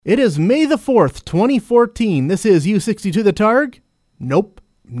It is May the 4th, 2014. This is U62 the Targ? Nope,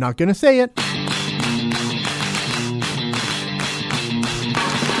 not gonna say it.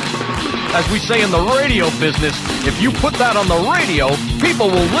 As we say in the radio business, if you put that on the radio,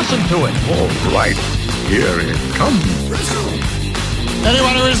 people will listen to it. All right, here it comes.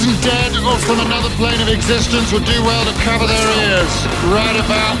 Anyone who isn't dead or from another plane of existence would do well to cover their ears right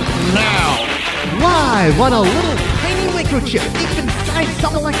about now. Live on a little tiny microchip deep inside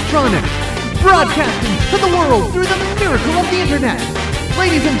some electronics, broadcasting to the world through the miracle of the internet.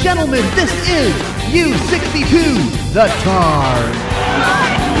 Ladies and gentlemen, this is U62 the Targ.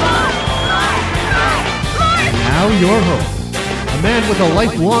 And now your host, a man with a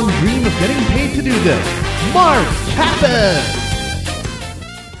lifelong dream of getting paid to do this, Mark Pappas.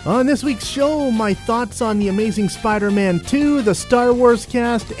 On this week's show, my thoughts on The Amazing Spider-Man 2, the Star Wars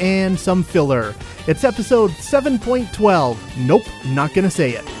cast, and some filler. It's episode 7.12. Nope, not gonna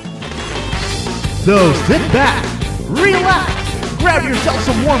say it. So sit back, relax, grab yourself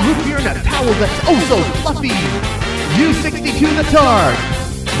some warm root beer and a towel that's oh so fluffy. U62 the Targ.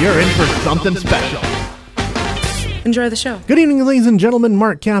 You're in for something special. Enjoy the show. Good evening, ladies and gentlemen.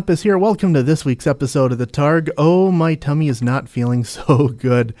 Mark Kappas here. Welcome to this week's episode of The Targ. Oh, my tummy is not feeling so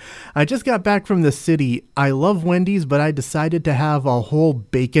good. I just got back from the city. I love Wendy's, but I decided to have a whole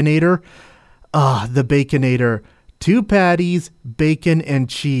Baconator. The Baconator. 2 patties, bacon, and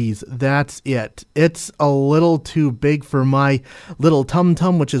cheese. That's it. It's a little too big for my little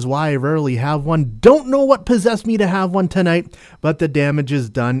tum-tum, which is why I rarely have one. Don't know what possessed me to have one tonight, but the damage is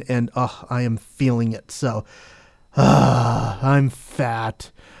done, and I am feeling it. So, I'm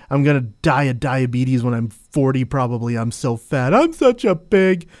fat. I'm going to die of diabetes when I'm 40 probably. I'm so fat. I'm such a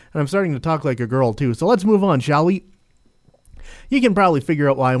pig. And I'm starting to talk like a girl too. So let's move on, shall we? You can probably figure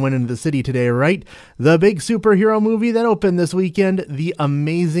out why I went into the city today, right? The big superhero movie that opened this weekend, The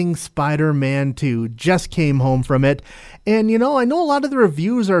Amazing Spider-Man 2, just came home from it. And, I know a lot of the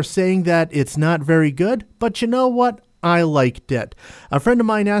reviews are saying that it's not very good, but you know what? I liked it. A friend of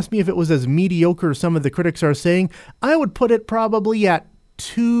mine asked me if it was as mediocre as some of the critics are saying. I would put it probably at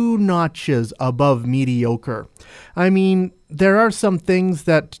 2 notches above mediocre. I mean, there are some things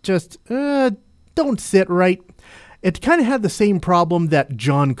that just don't sit right. It kind of had the same problem that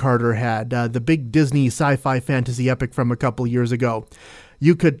John Carter had, the big Disney sci-fi fantasy epic from a couple years ago.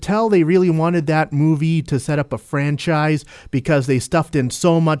 You could tell they really wanted that movie to set up a franchise because they stuffed in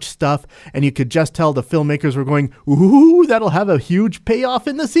so much stuff, and you could just tell the filmmakers were going, ooh, that'll have a huge payoff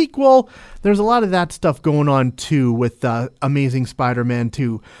in the sequel. There's a lot of that stuff going on, too, with Amazing Spider-Man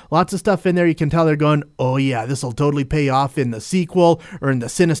 2. Lots of stuff in there you can tell they're going, oh, yeah, this will totally pay off in the sequel or in the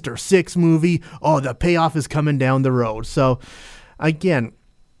Sinister Six movie. Oh, the payoff is coming down the road. So, again,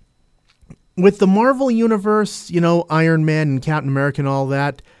 with the Marvel Universe, Iron Man and Captain America and all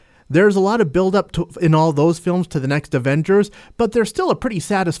that, there's a lot of build-up in all those films to the next Avengers, but they're still a pretty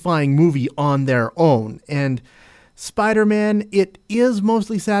satisfying movie on their own. And Spider-Man, it is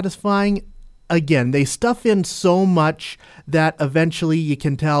mostly satisfying. Again, they stuff in so much that eventually you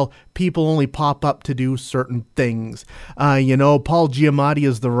can tell people only pop up to do certain things. Paul Giamatti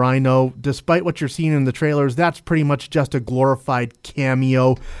is the Rhino. Despite what you're seeing in the trailers, that's pretty much just a glorified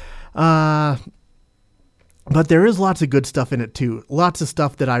cameo. But there is lots of good stuff in it too. Lots of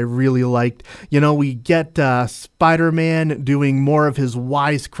stuff that I really liked. We get Spider-Man doing more of his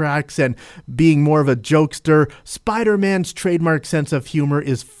wisecracks and being more of a jokester. Spider-Man's trademark sense of humor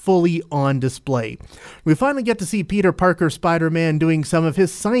is fully on display. We finally get to see Peter Parker Spider-Man doing some of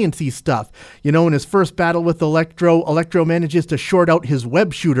his science-y stuff. In his first battle with Electro manages to short out his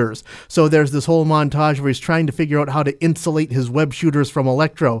web shooters. So there's this whole montage where he's trying to figure out how to insulate his web shooters from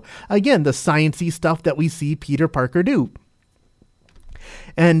Electro. Again, the science-y stuff that we see Peter Parker do.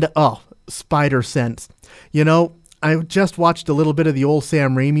 And Spider Sense. I just watched a little bit of the old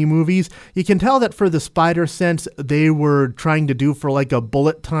Sam Raimi movies. You can tell that for the Spider Sense, they were trying to do for like a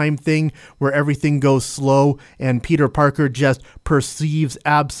bullet time thing where everything goes slow and Peter Parker just perceives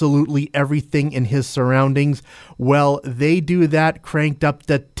absolutely everything in his surroundings. Well, they do that cranked up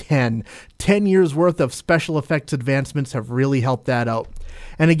to 10. 10 years worth of special effects advancements have really helped that out.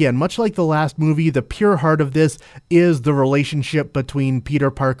 And again, much like the last movie, the pure heart of this is the relationship between Peter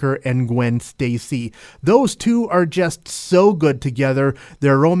Parker and Gwen Stacy. Those two are just so good together.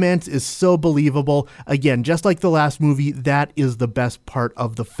 Their romance is so believable. Again, just like the last movie, that is the best part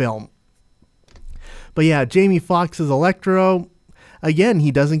of the film. But yeah, Jamie Foxx's Electro, Again,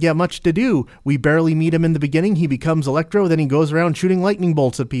 he doesn't get much to do. We barely meet him in the beginning. He becomes Electro, then he goes around shooting lightning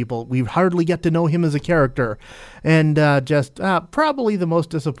bolts at people. We hardly get to know him as a character. And probably the most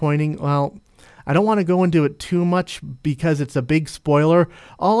disappointing, well, I don't want to go into it too much because it's a big spoiler.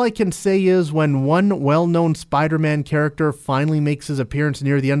 All I can say is when one well-known Spider-Man character finally makes his appearance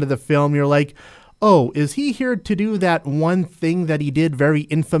near the end of the film, you're like, oh, is he here to do that one thing that he did very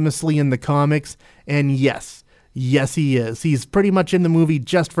infamously in the comics? And yes, he is. He's pretty much in the movie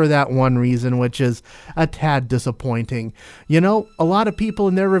just for that one reason, which is a tad disappointing. You know, a lot of people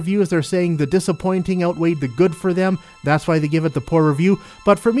in their reviews, they're saying the disappointing outweighed the good for them. That's why they give it the poor review.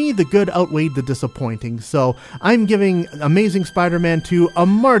 But for me, the good outweighed the disappointing. So I'm giving Amazing Spider-Man 2 a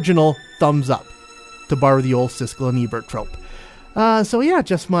marginal thumbs up, to borrow the old Siskel and Ebert trope. So yeah,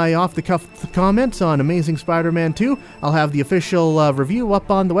 just my off-the-cuff comments on Amazing Spider-Man 2. I'll have the official review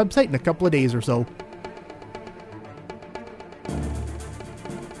up on the website in a couple of days or so.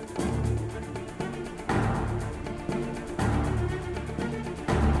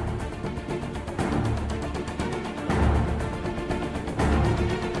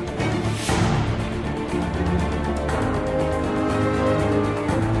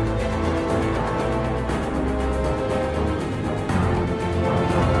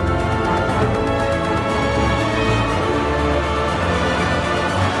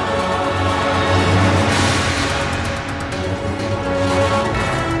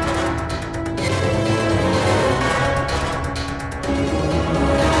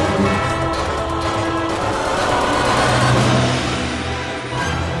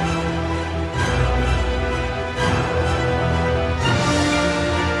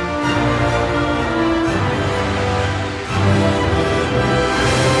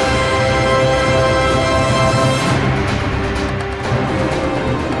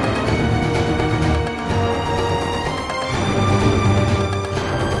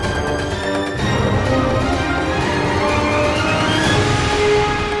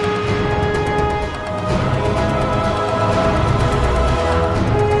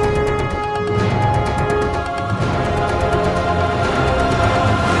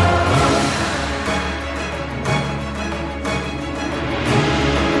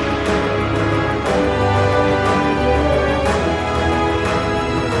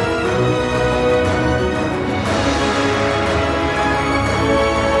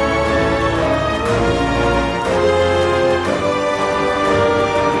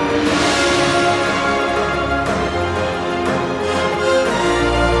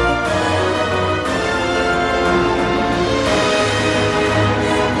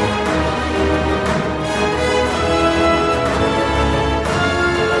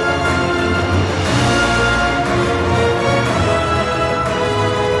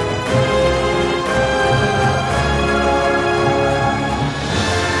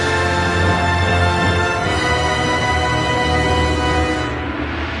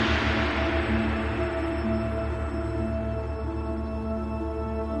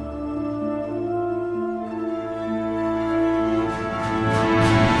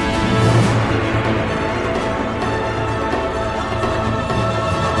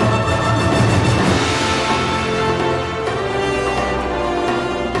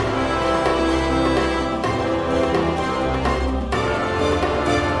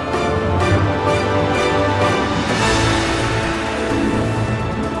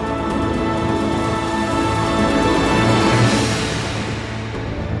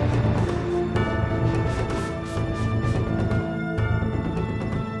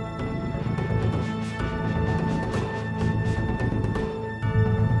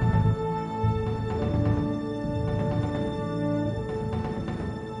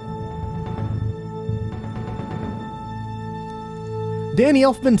 Danny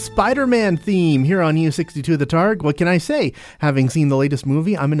Elfman's Spider-Man theme here on U62 The Targ. What can I say? Having seen the latest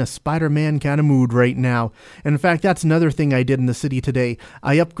movie, I'm in a Spider-Man kind of mood right now. In fact, that's another thing I did in the city today.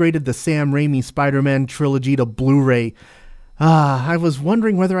 I upgraded the Sam Raimi Spider-Man trilogy to Blu-ray. I was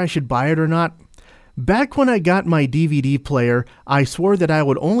wondering whether I should buy it or not. Back when I got my DVD player, I swore that I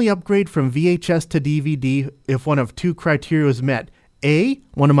would only upgrade from VHS to DVD if one of two criteria was met. A,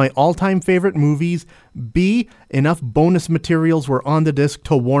 one of my all-time favorite movies. B, enough bonus materials were on the disc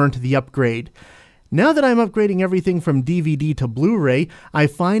to warrant the upgrade. Now that I'm upgrading everything from DVD to Blu-ray, I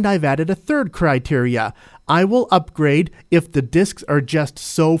find I've added a third criteria. I will upgrade if the discs are just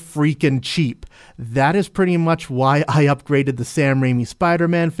so freaking cheap. That is pretty much why I upgraded the Sam Raimi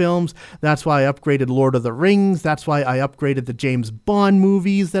Spider-Man films. That's why I upgraded Lord of the Rings. That's why I upgraded the James Bond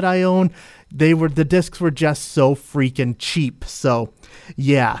movies that I own. The discs were just so freaking cheap. So,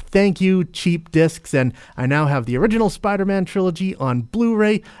 yeah, thank you, cheap discs. And I now have the original Spider-Man trilogy on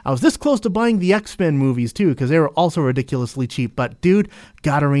Blu-ray. I was this close to buying the X-Men movies, too, because they were also ridiculously cheap. But, dude,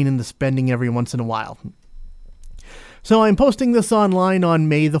 gotta rein in the spending every once in a while. So I'm posting this online on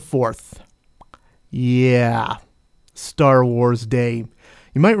May the 4th. Yeah, Star Wars Day.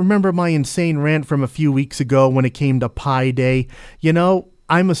 You might remember my insane rant from a few weeks ago when it came to Pi Day. You know,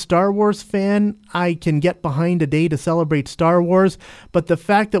 I'm a Star Wars fan. I can get behind a day to celebrate Star Wars, but the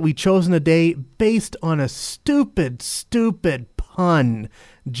fact that we chosen a day based on a stupid pun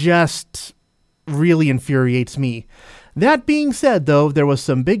just really infuriates me. That being said, though, there was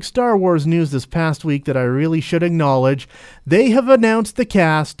some big Star Wars news this past week that I really should acknowledge. They have announced the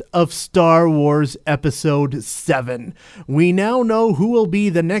cast of Star Wars Episode 7. We now know who will be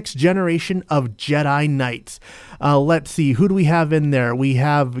the next generation of Jedi Knights. Let's see, who do we have in there? We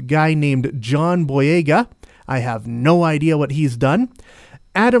have a guy named John Boyega. I have no idea what he's done.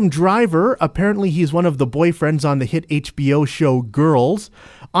 Adam Driver, apparently he's one of the boyfriends on the hit HBO show Girls.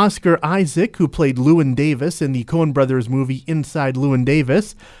 Oscar Isaac, who played Llewyn Davis in the Coen Brothers movie Inside Llewyn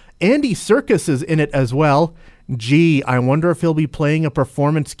Davis. Andy Serkis is in it as well. Gee, I wonder if he'll be playing a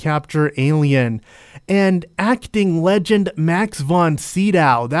performance capture alien. And acting legend Max von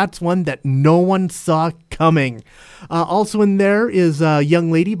Sydow. That's one that no one saw coming. Also in there is a young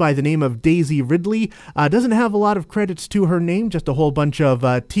lady by the name of Daisy Ridley. Doesn't have a lot of credits to her name, just a whole bunch of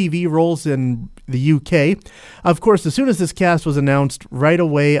TV roles in the UK. Of course, as soon as this cast was announced, right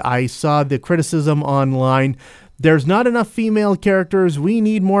away I saw the criticism online. There's not enough female characters. We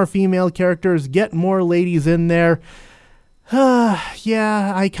need more female characters. Get more ladies in there.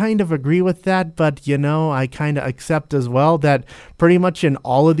 Yeah, I kind of agree with that, but, you know, I kind of accept as well that pretty much in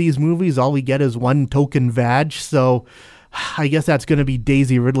all of these movies, all we get is one token vag, so I guess that's going to be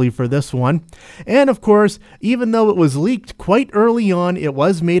Daisy Ridley for this one. And, of course, even though it was leaked quite early on, it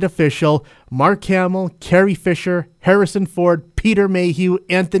was made official. Mark Hamill, Carrie Fisher, Harrison Ford, Peter Mayhew,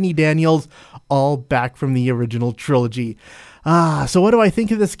 Anthony Daniels, all back from the original trilogy. So what do I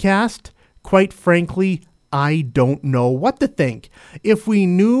think of this cast? Quite frankly, I don't know what to think. If we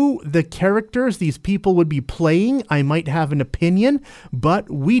knew the characters these people would be playing, I might have an opinion, but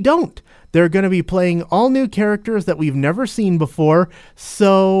we don't. They're going to be playing all new characters that we've never seen before,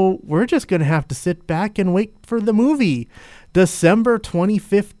 so we're just going to have to sit back and wait for the movie. December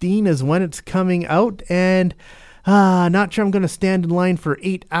 2015 is when it's coming out, and not sure I'm going to stand in line for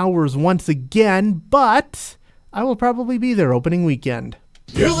 8 hours once again, but I will probably be there opening weekend.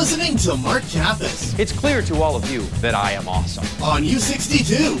 You're listening to Mark Kappas. It's clear to all of you that I am awesome. On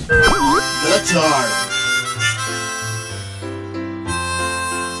U62, The Targ.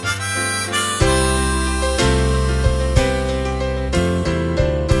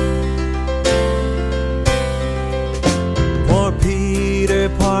 Poor Peter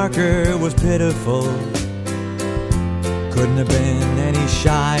Parker was pitiful. Couldn't have been any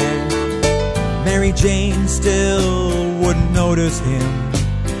shyer. Mary Jane still wouldn't notice him,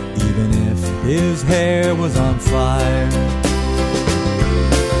 even if his hair was on fire.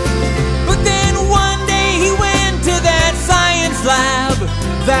 But then one day he went to that science lab.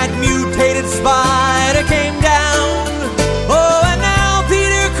 That mutated spider came down. Oh, and now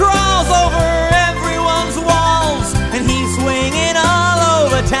Peter crawls over everyone's walls, and he's swinging all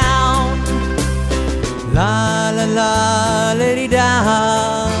over town. La la la, lady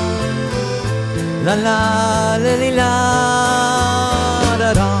da. La la la la la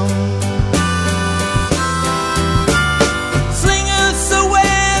da dum. Sling us a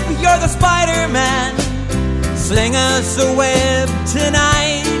web, you're the Spider-Man. Sling us a web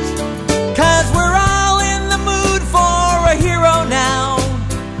tonight, 'cause we're all in the mood for a hero now,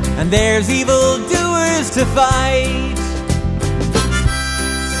 and there's evil doers to fight.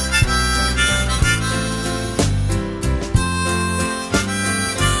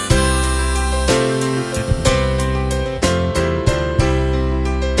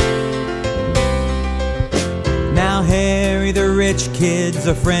 Harry the rich kid's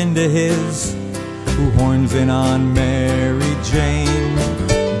a friend of his who horns in on Mary Jane.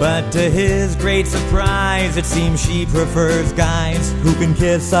 But to his great surprise, it seems she prefers guys who can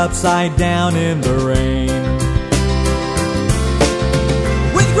kiss upside down in the rain.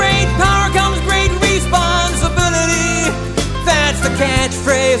 With great power comes great responsibility. That's the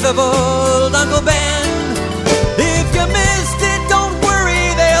catchphrase of old Uncle Ben. If you missed it, don't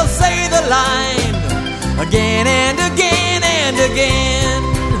worry, they'll say the line again and again and again.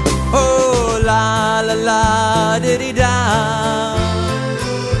 Oh, la la la diddy da,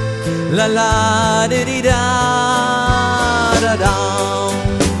 la la diddy da da da.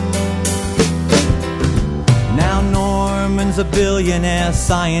 Now Norman's a billionaire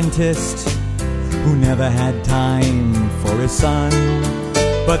scientist who never had time for his son.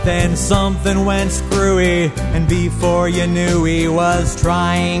 But then something went screwy, and before you knew, he was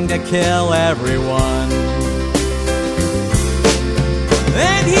trying to kill everyone.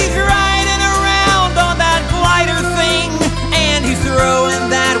 And he's riding around throwing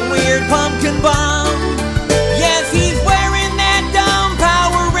that weird pumpkin bomb. Yes, he's wearing that dumb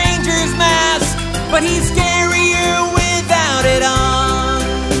Power Rangers mask, but he's scarier without it on.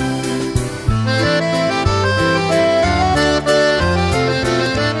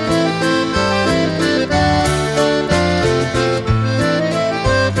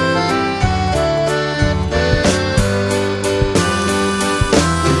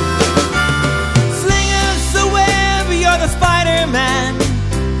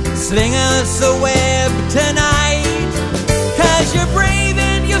 Sling us a web tonight, 'cause you're brave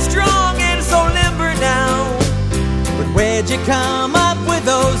and you're strong and so limber now. But where'd you come up with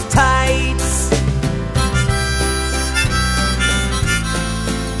those tights?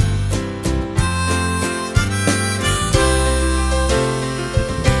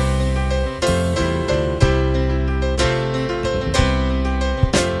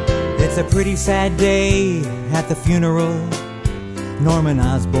 It's a pretty sad day at the funeral. Norman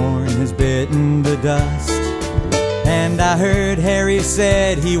Osborn has bitten the dust, and I heard Harry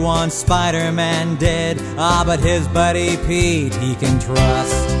said he wants Spider-Man dead. Ah, but his buddy Pete he can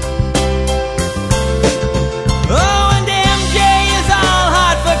trust. Oh, and MJ is all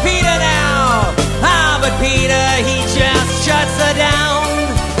hot for Peter now. Ah, but Peter he just shuts her down.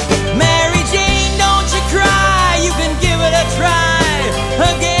 Mary Jane, don't you cry, you can give it a try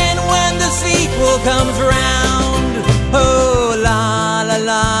again when the sequel comes round. Oh, la la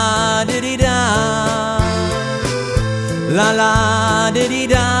la diddy da, la la diddy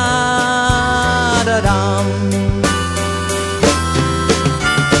da da dum.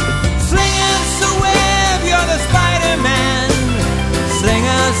 Sling us a web, you're the Spider-Man. Sling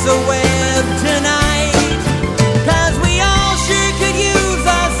us a web tonight, 'cause we all sure could use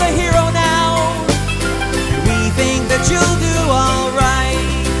us a hero now. We think that you'll do all right.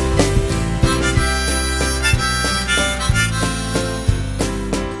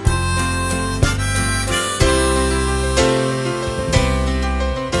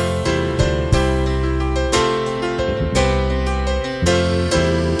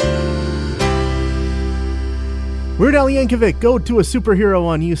 Weird Al Yankovic, Go to a Superhero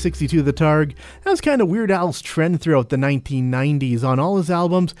on U62 The Targ. That was kind of Weird Al's trend throughout the 1990s. On all his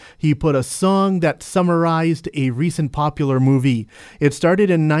albums, he put a song that summarized a recent popular movie. It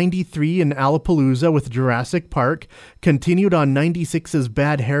started in 93 in Alapalooza with Jurassic Park, continued on 96's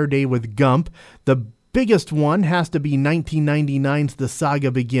Bad Hair Day with Gump. The biggest one has to be 1999's The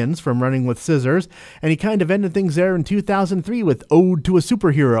Saga Begins from Running with Scissors, and he kind of ended things there in 2003 with Ode to a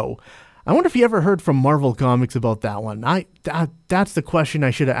Superhero. I wonder if he ever heard from Marvel Comics about that one. That's the question I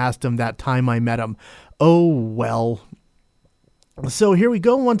should have asked him that time I met him. Oh, well. So here we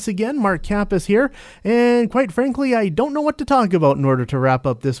go once again. Mark Kappas here. And quite frankly, I don't know what to talk about in order to wrap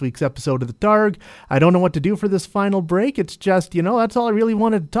up this week's episode of The Targ. I don't know what to do for this final break. It's just, that's all I really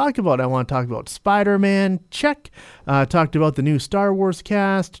wanted to talk about. I want to talk about Spider-Man. Check. Talked about the new Star Wars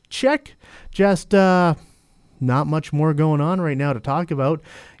cast. Check. Just, not much more going on right now to talk about.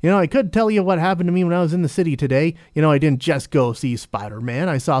 I could tell you what happened to me when I was in the city today. I didn't just go see Spider-Man.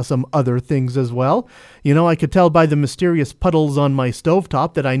 I saw some other things as well. I could tell by the mysterious puddles on my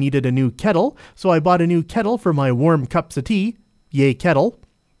stovetop that I needed a new kettle. So I bought a new kettle for my warm cups of tea. Yay, kettle.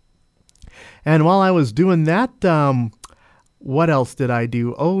 And while I was doing that, what else did I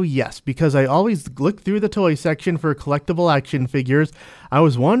do? Oh, yes, because I always look through the toy section for collectible action figures. I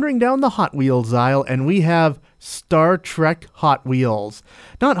was wandering down the Hot Wheels aisle, and we have Star Trek Hot Wheels.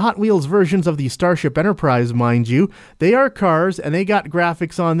 Not Hot Wheels versions of the Starship Enterprise, mind you. They are cars, and they got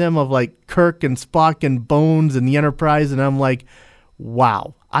graphics on them of like Kirk and Spock and Bones and the Enterprise, and I'm like,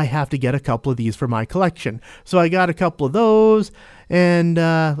 wow, I have to get a couple of these for my collection. So I got a couple of those. And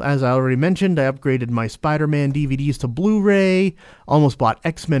as I already mentioned, I upgraded my Spider-Man DVDs to Blu-ray. Almost bought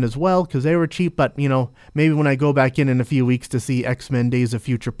X-Men as well because they were cheap. But, maybe when I go back in a few weeks to see X-Men Days of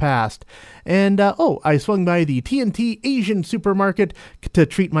Future Past. And, I swung by the TNT Asian supermarket to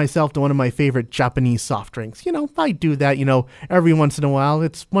treat myself to one of my favorite Japanese soft drinks. I do that, every once in a while.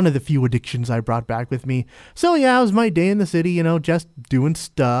 It's one of the few addictions I brought back with me. So, yeah, it was my day in the city, just doing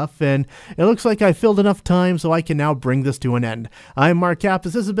stuff. And it looks like I filled enough time so I can now bring this to an end. I'm Mark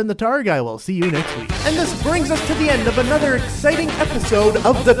Kappas. This has been The Targ. I will see you next week. And this brings us to the end of another exciting episode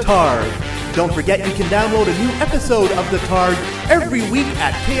of The Targ. Don't forget you can download a new episode of The Targ every week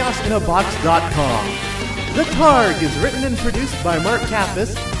at chaosinabox.com. The Targ is written and produced by Mark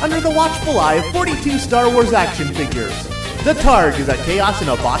Kappas under the watchful eye of 42 Star Wars action figures. The Targ is a Chaos in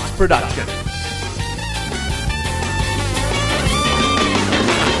a Box production.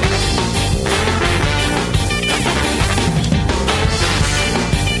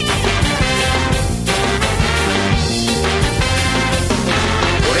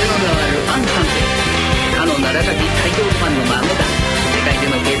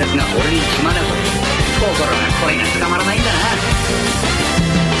 buena esta camaradita,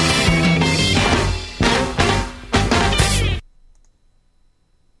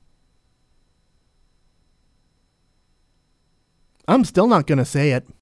 I'm still not going to say it.